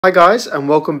Hi guys, and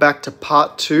welcome back to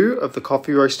part 2 of the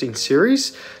coffee roasting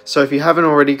series. So if you haven't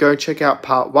already, go check out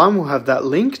part 1, we'll have that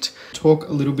linked. Talk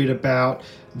a little bit about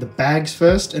the bags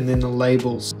first and then the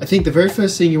labels. I think the very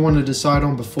first thing you want to decide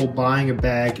on before buying a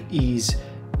bag is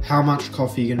how much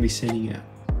coffee you're going to be sending out.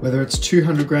 Whether it's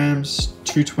 200 grams,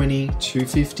 220,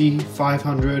 250,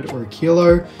 500 or a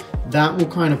kilo, that will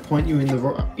kind of point you in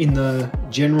the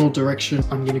general direction.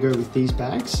 I'm going to go with these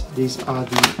bags. These are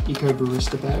the Eco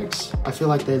Barista bags. I feel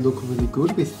like they look really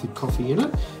good with the coffee in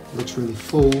it. It looks really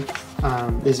full.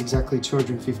 There's exactly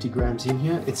 250 grams in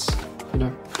here. It's, you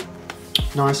know,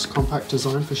 nice compact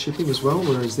design for shipping as well,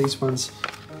 whereas these ones,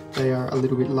 they are a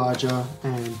little bit larger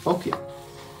and bulkier.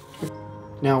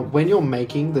 Now, when you're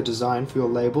making the design for your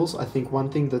labels, I think one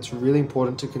thing that's really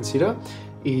important to consider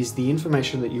is the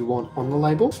information that you want on the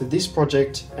label. For this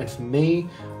project and for me,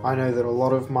 I know that a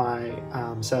lot of my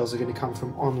sales are going to come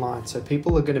from online. So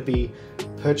people are going to be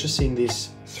purchasing this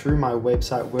through my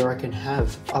website where I can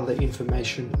have other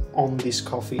information on this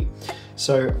coffee.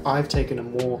 So I've taken a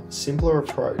more simpler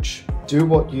approach. Do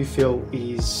what you feel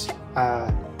is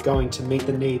going to meet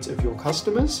the needs of your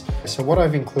customers. So what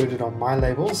I've included on my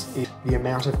labels is the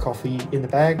amount of coffee in the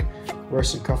bag,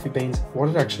 roasted coffee beans, what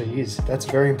it actually is. That's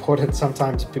very important.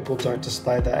 Sometimes people don't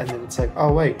display that and then it's like,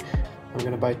 oh wait, I'm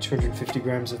going to buy 250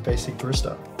 grams of basic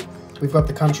barista. We've got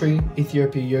the country,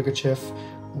 Ethiopia Yoga Chef,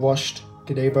 washed,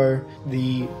 Gadebo,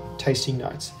 the tasting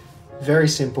notes. Very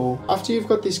simple. After you've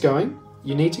got this going,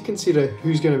 you need to consider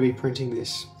who's going to be printing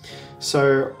this.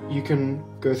 So you can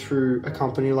go through a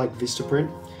company like Vistaprint,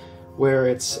 where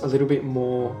it's a little bit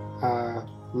more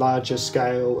larger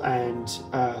scale, and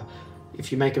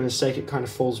if you make a mistake, it kind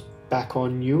of falls back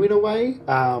on you in a way.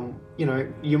 You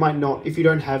know, you might not, if you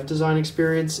don't have design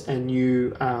experience and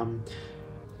you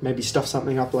maybe stuff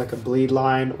something up like a bleed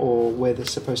line or where they're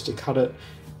supposed to cut it,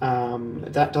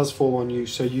 that does fall on you,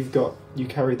 so you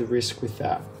carry the risk with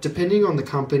that. Depending on the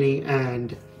company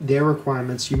and their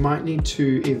requirements, you might need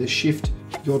to either shift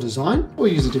your design or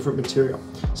use a different material.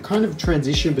 It's kind of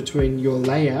transition between your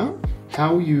layout,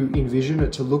 how you envision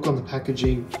it to look on the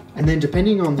packaging, and then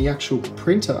depending on the actual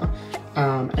printer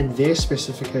and their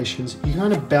specifications, you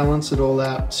kind of balance it all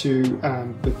out to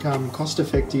become cost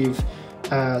effective,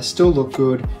 still look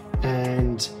good,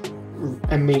 and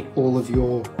meet all of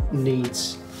your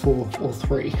needs for all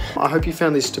three. I hope you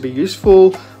found this to be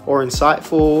useful or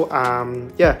insightful.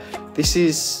 Yeah, this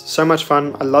is so much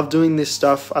fun. I love doing this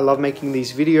stuff. I love making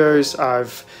these videos.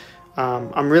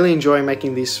 I'm really enjoying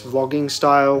making this vlogging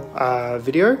style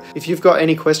video. If you've got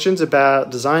any questions about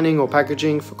designing or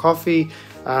packaging for coffee,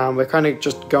 we're kind of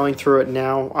just going through it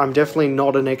now. I'm definitely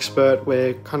not an expert.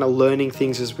 We're kind of learning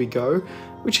things as we go,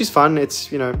 which is fun.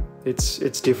 It's, you know, it's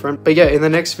different. But yeah, in the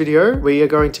next video, we are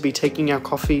going to be taking our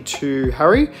coffee to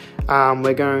Harry.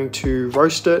 We're going to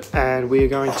roast it, and we are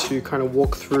going to kind of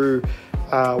walk through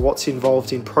what's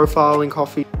involved in profiling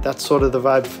coffee. That's sort of the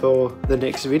vibe for the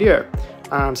next video.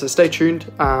 So stay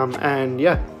tuned, and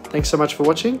yeah, thanks so much for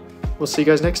watching. We'll see you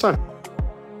guys next time.